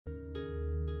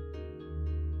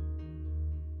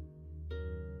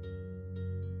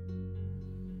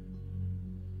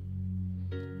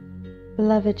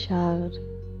Beloved child,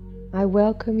 I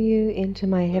welcome you into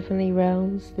my heavenly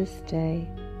realms this day.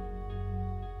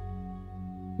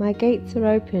 My gates are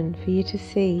open for you to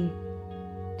see,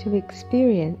 to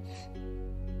experience,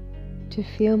 to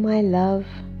feel my love,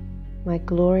 my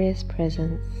glorious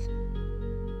presence.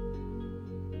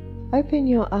 Open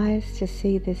your eyes to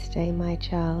see this day, my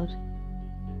child.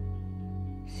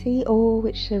 See all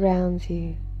which surrounds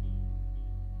you,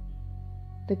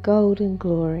 the golden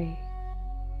glory,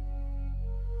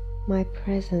 my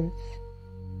presence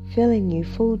filling you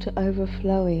full to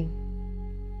overflowing.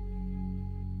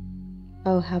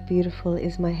 Oh, how beautiful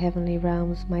is my heavenly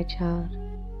realms, my child.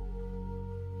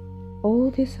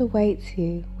 All this awaits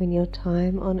you when your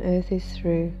time on earth is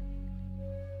through.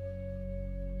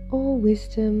 All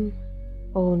wisdom,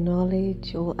 all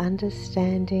knowledge, all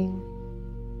understanding,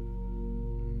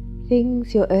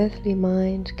 things your earthly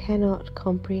mind cannot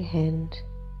comprehend.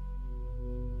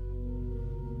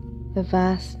 The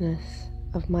vastness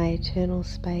of my eternal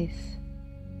space.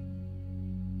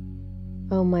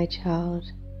 Oh, my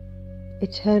child,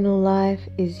 eternal life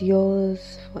is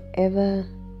yours forever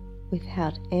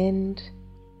without end.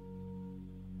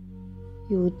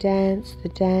 You will dance the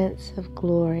dance of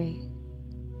glory.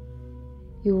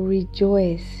 You will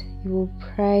rejoice, you will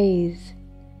praise,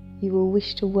 you will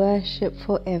wish to worship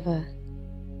forever.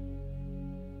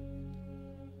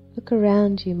 Look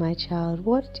around you, my child.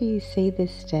 What do you see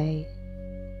this day?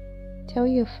 Tell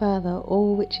your Father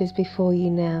all which is before you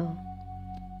now.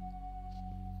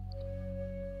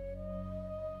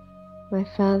 My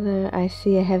Father, I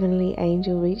see a heavenly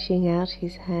angel reaching out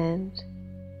his hand,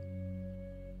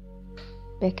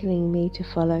 beckoning me to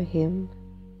follow him.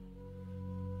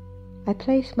 I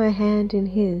place my hand in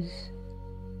his,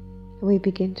 and we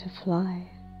begin to fly.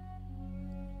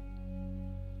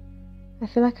 I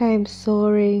feel like I am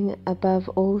soaring above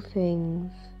all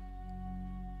things,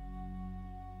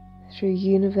 through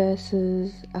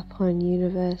universes upon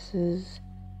universes,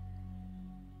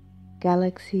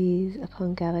 galaxies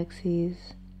upon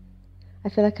galaxies. I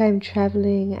feel like I am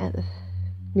traveling at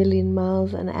 1,000,000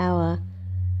 miles an hour.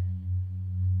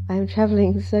 I am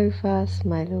traveling so fast,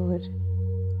 my Lord.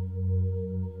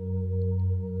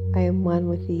 I am one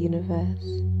with the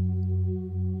universe.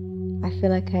 I feel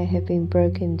like I have been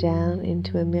broken down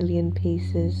into 1,000,000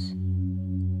 pieces.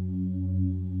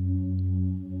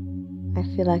 I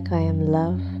feel like I am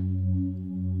love.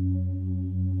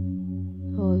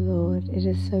 Oh Lord, it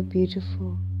is so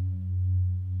beautiful.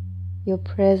 Your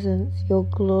presence, your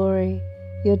glory,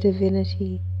 your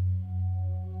divinity.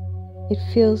 It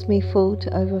fills me full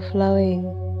to overflowing.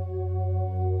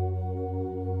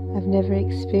 I've never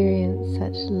experienced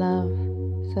such love,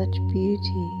 such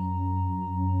beauty.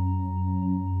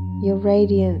 Your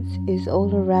radiance is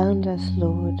all around us,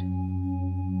 Lord.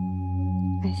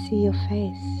 I see your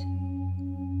face.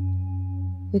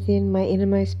 Within my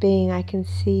innermost being, I can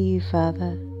see you,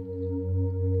 Father.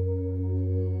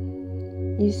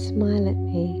 You smile at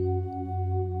me.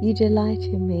 You delight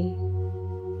in me.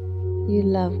 You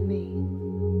love me.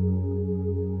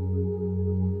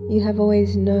 You have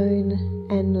always known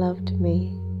and loved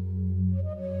me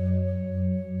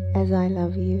as I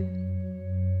love you.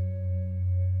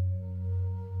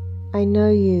 I know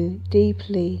you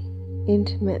deeply,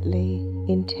 intimately,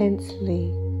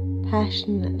 intensely,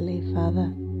 passionately,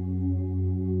 Father.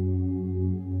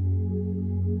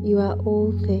 You are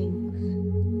all things.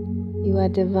 You are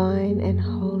divine and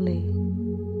holy,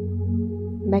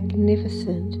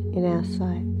 magnificent in our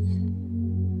sights.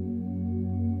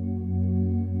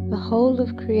 The whole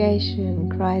of creation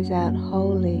cries out,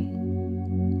 holy,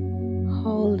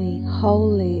 holy,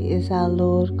 holy is our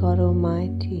Lord God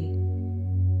Almighty,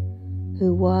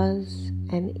 who was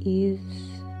and is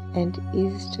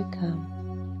to come.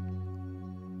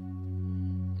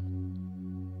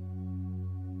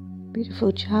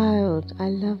 Beautiful child, I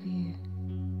love you.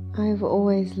 I have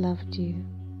always loved you.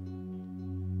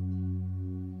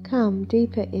 Come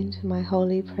deeper into my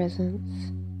holy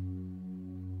presence.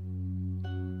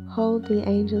 Hold the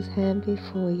angel's hand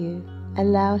before you.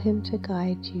 Allow him to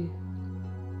guide you.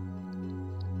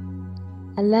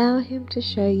 Allow him to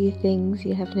show you things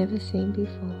you have never seen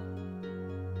before.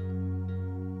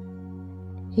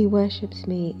 He worships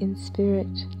me in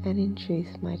spirit and in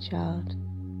truth, my child.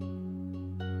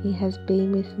 He has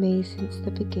been with me since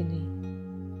the beginning.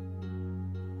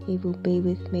 He will be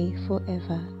with me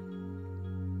forever.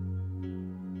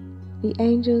 The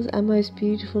angels are most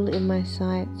beautiful in my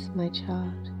sights, my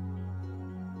child.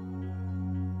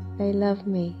 They love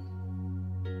me.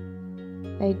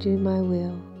 They do my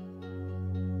will.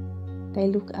 They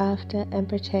look after and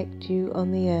protect you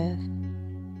on the earth.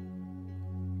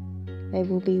 They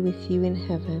will be with you in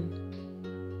heaven.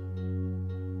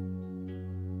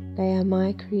 They are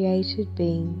my created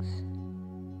beings.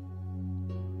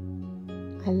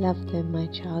 I love them, my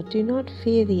child. Do not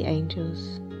fear the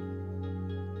angels.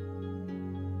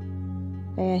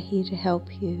 They are here to help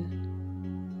you,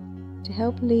 to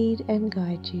help lead and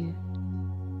guide you.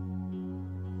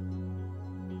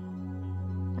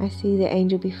 I see the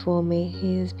angel before me.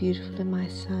 He is beautiful in my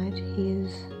sight. He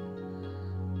is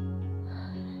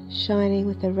shining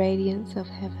with the radiance of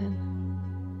heaven,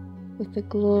 with the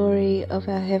glory of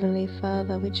our Heavenly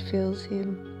Father which fills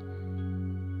him.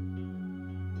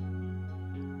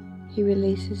 He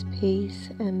releases peace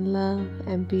and love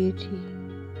and beauty.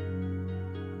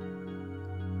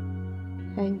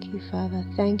 Thank you, Father.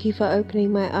 Thank you for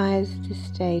opening my eyes this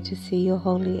day to see your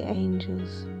holy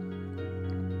angels.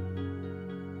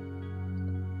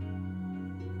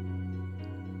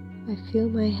 I feel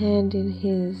my hand in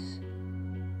his.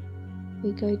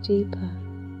 We go deeper,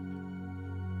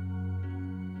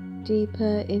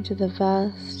 deeper into the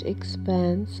vast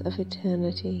expanse of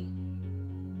eternity.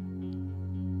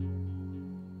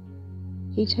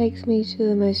 He takes me to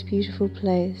the most beautiful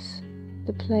place,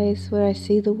 the place where I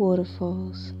see the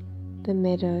waterfalls, the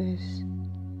meadows,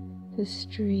 the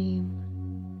stream,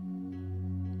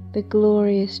 the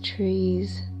glorious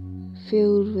trees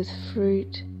filled with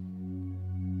fruit.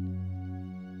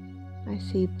 I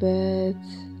see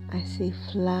birds, I see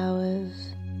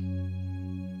flowers.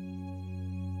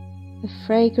 The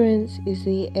fragrance in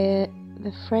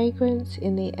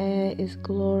the air is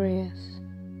glorious.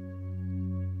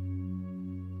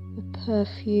 The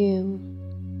perfume.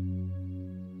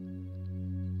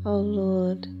 Oh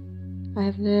Lord, I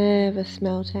have never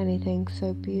smelt anything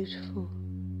so beautiful.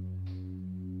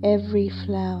 Every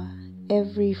flower,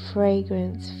 every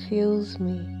fragrance fills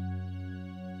me.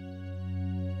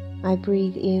 I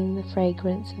breathe in the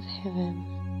fragrance of heaven.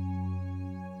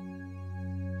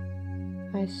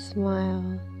 I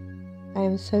smile. I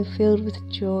am so filled with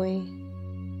joy,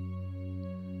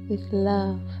 with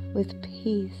love, with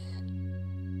peace.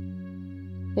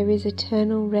 There is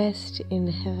eternal rest in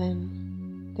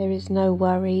heaven. There is no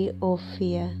worry or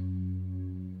fear,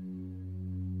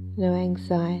 no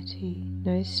anxiety,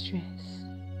 no stress.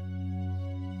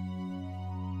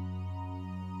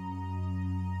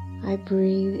 I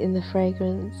breathe in the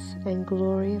fragrance and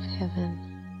glory of heaven,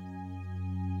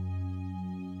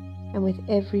 and with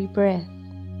every breath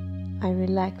I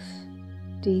relax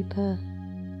deeper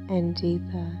and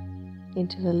deeper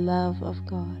into the love of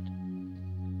God.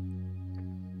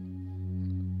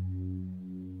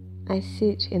 I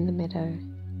sit in the meadow.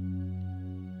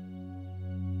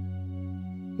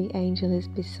 The angel is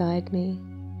beside me.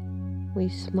 We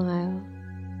smile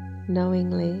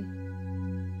knowingly.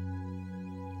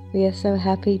 We are so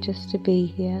happy just to be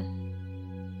here.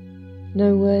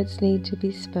 No words need to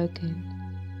be spoken.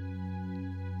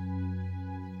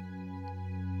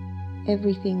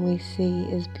 Everything we see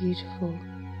is beautiful,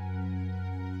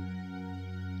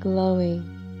 glowing,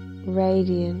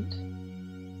 radiant,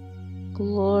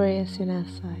 glorious in our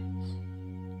sights.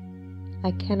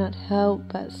 I cannot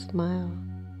help but smile,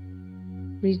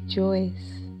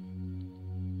 rejoice,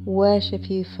 worship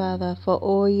you, Father, for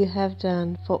all you have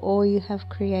done, for all you have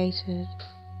created.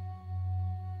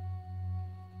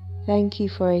 Thank you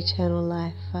for eternal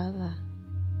life, Father.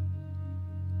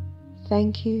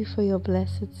 Thank you for your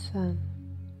blessed Son,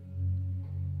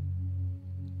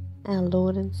 our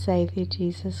Lord and Saviour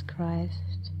Jesus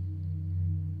Christ.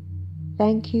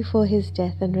 Thank you for his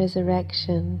death and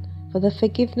resurrection, for the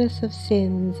forgiveness of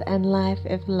sins and life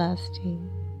everlasting.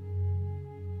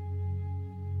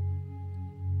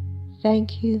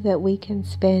 Thank you that we can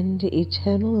spend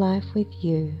eternal life with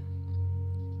you.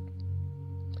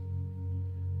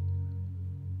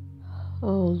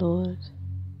 Oh Lord,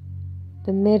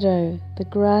 the meadow, the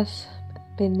grass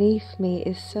beneath me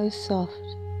is so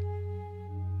soft.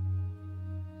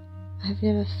 I've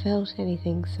never felt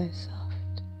anything so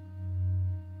soft.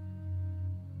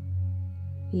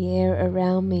 The air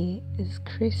around me is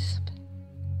crisp.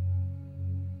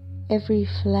 Every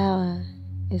flower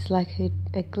is like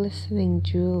a glistening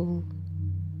jewel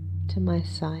to my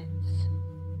sights.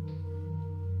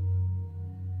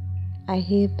 I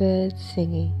hear birds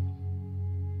singing.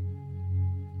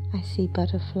 I see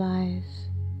butterflies.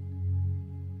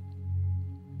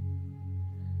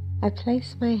 I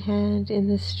place my hand in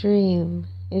the stream.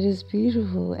 It is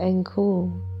beautiful and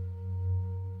cool.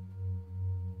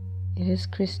 It is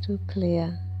crystal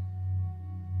clear.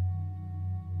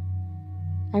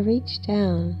 I reach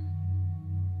down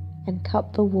and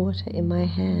cup the water in my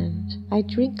hand. I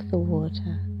drink the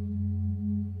water.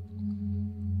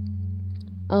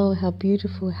 Oh, how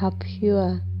beautiful, how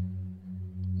pure,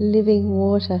 living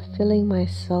water filling my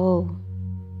soul.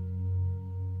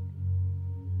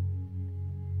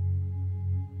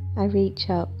 I reach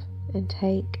up and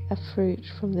take a fruit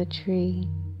from the tree.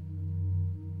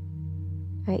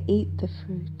 I eat the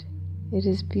fruit. It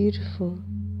is beautiful.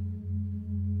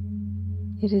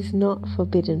 It is not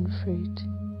forbidden fruit.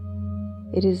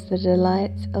 It is the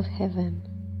delights of heaven,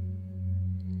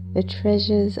 the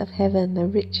treasures of heaven, the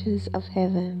riches of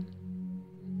heaven,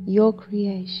 your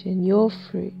creation, your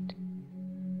fruit.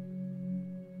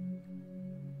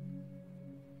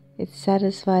 It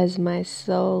satisfies my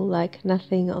soul like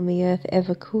nothing on the earth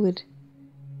ever could.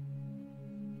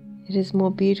 It is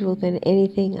more beautiful than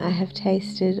anything I have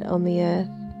tasted on the earth.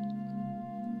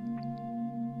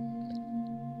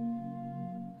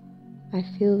 I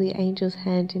feel the angel's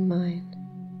hand in mine.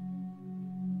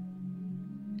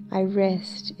 I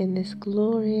rest in this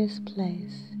glorious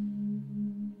place.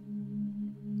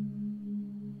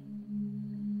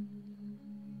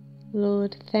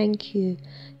 Lord, thank you.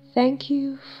 Thank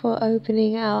you for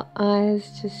opening our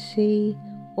eyes to see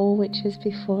all which is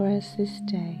before us this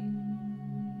day.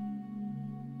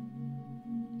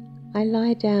 I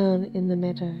lie down in the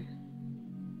meadow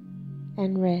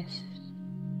and rest.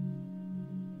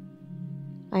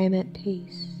 I am at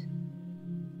peace.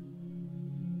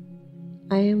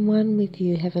 I am one with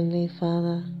you, Heavenly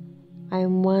Father. I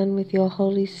am one with your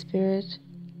Holy Spirit,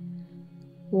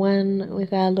 one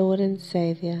with our Lord and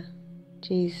Saviour,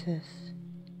 Jesus.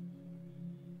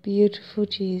 Beautiful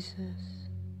Jesus.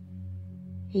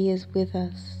 He is with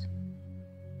us.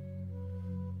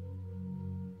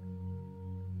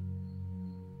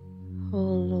 Oh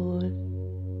Lord,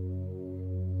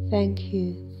 thank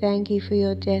you. Thank you for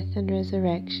your death and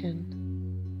resurrection.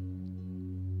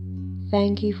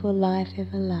 Thank you for life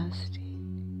everlasting.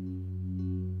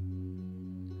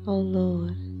 Oh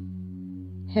Lord,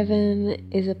 heaven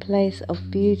is a place of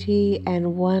beauty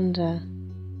and wonder,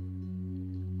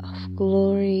 of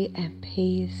glory and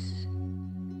peace.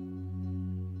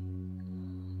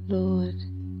 Lord,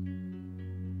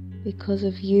 because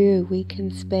of you we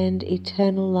can spend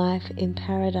eternal life in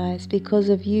paradise. Because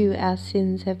of you our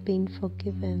sins have been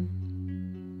forgiven.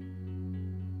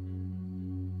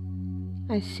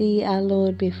 I see our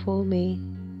Lord before me.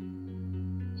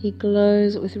 He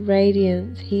glows with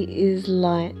radiance. He is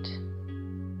light.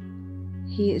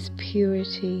 He is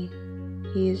purity.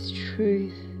 He is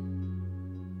truth.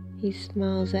 He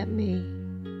smiles at me.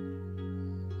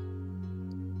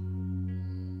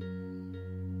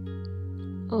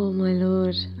 Oh my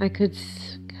Lord, I could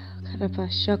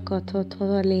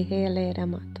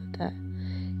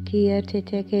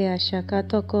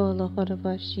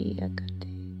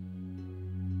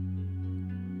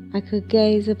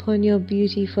gaze upon your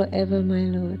beauty forever, my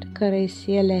Lord.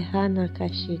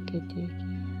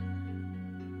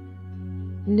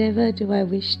 Never do I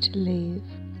wish to leave.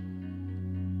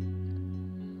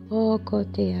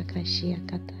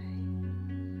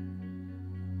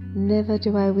 Never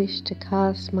do I wish to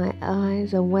cast my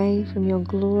eyes away from your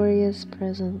glorious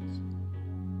presence.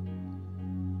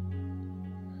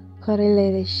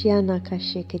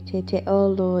 Oh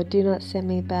Lord, do not send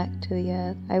me back to the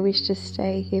earth. I wish to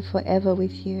stay here forever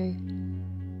with you.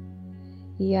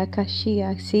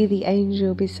 I see the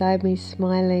angel beside me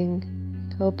smiling.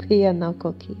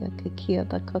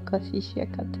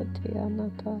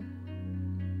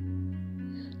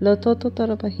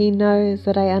 He knows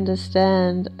that I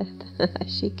understand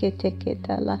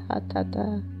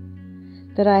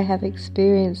that I have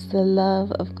experienced the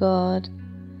love of God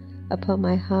upon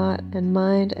my heart and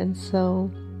mind and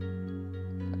soul.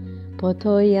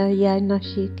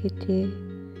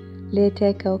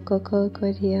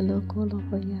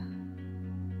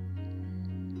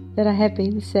 That I have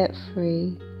been set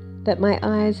free, that my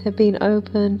eyes have been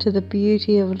opened to the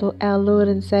beauty of our Lord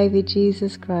and Saviour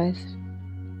Jesus Christ.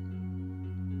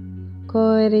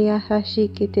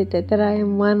 That I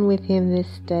am one with Him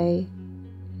this day,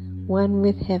 one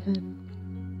with heaven.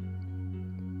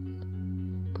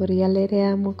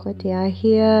 I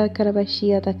hear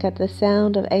the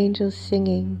sound of angels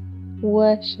singing,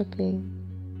 worshipping,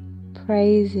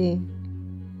 praising.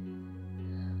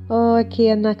 Oh,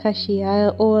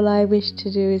 all I wish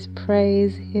to do is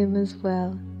praise Him as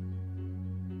well.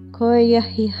 For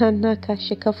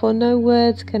no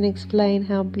words can explain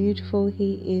how beautiful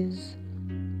He is,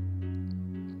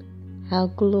 how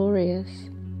glorious.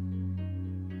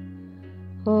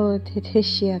 Oh,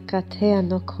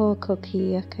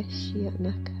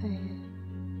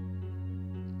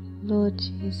 Lord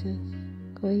Jesus,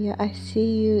 I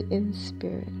see you in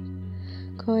spirit.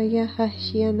 You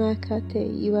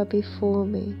are before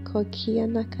me.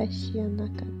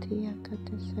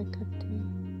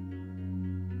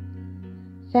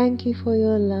 Thank you for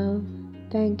your love.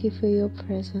 Thank you for your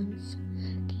presence.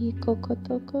 Beautiful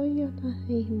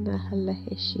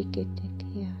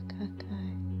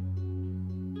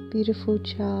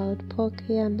child,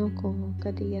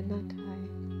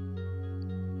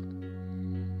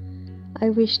 I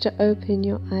wish to open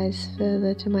your eyes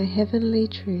further to my heavenly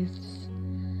truths,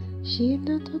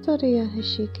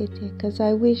 because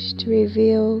I wish to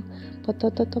reveal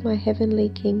my heavenly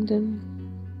kingdom,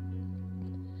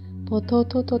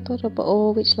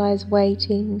 all which lies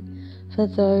waiting for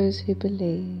those who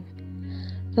believe,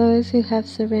 those who have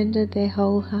surrendered their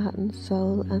whole heart and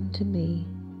soul unto me.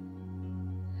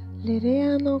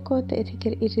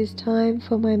 It is time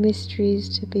for my mysteries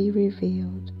to be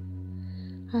revealed.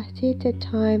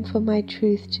 Time for my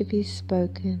truth to be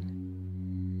spoken.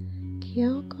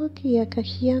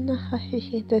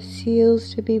 The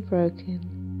seals to be broken.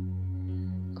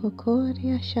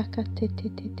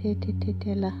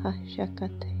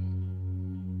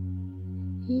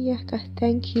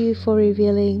 Thank you for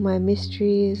revealing my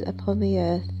mysteries upon the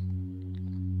earth.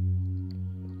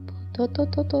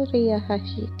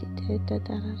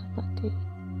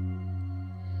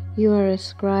 You are a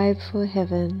scribe for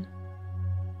heaven,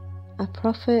 a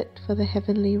prophet for the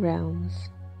heavenly realms,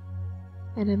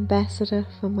 an ambassador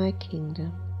for my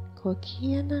kingdom,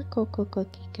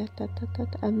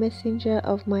 a messenger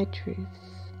of my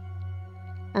truths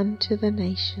unto the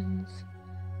nations.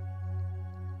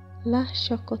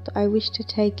 I wish to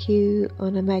take you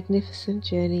on a magnificent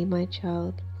journey, my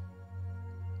child,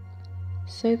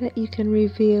 so that you can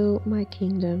reveal my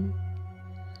kingdom,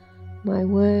 my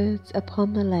words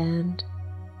upon the land.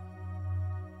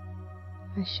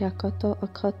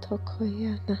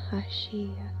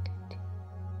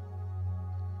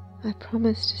 I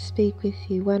promise to speak with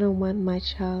you one-on-one, my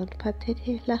child.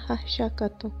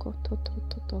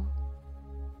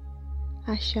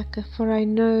 For I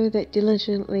know that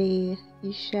diligently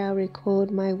you shall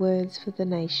record my words for the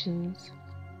nations.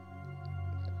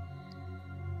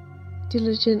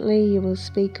 Diligently you will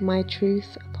speak my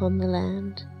truth upon the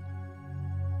land,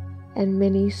 and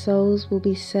many souls will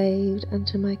be saved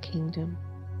unto my kingdom.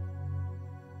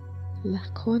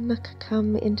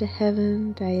 Come into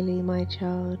heaven daily, my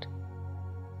child.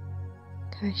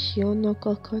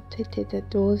 The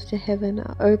doors to heaven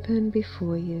are open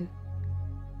before you.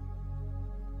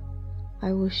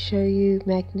 I will show you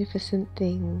magnificent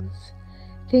things,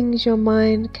 things your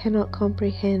mind cannot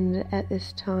comprehend at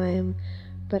this time,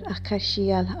 but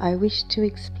I wish to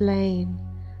explain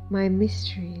my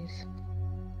mysteries.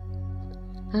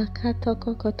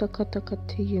 To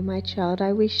you, my child,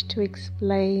 I wish to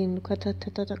explain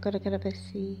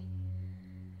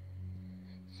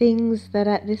things that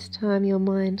at this time your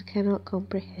mind cannot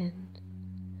comprehend.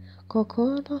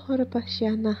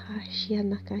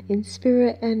 In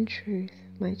spirit and truth,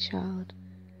 my child.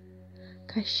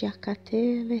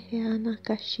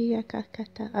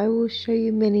 I will show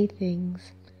you many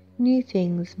things, new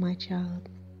things, my child.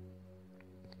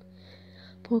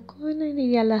 Do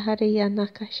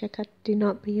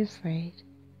not be afraid.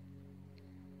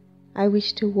 I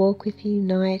wish to walk with you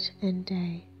night and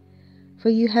day, for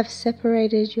you have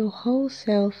separated your whole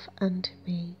self unto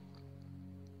me.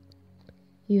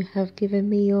 You have given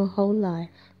me your whole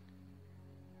life,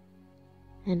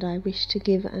 and I wish to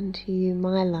give unto you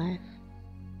my life,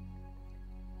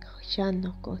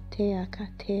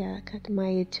 my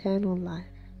eternal life,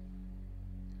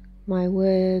 my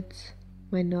words,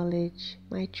 my knowledge,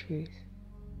 my truth.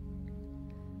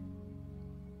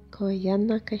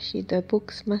 The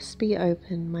books must be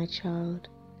opened, my child,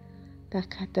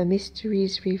 the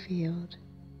mysteries revealed.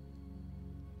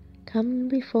 Come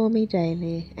before me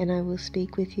daily, and I will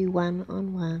speak with you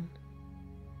one-on-one,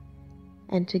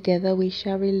 and together we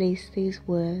shall release these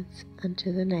words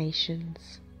unto the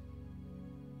nations.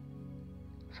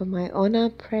 For my honor,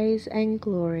 praise, and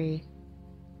glory,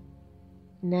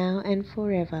 now and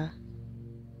forever.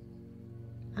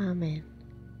 Amen.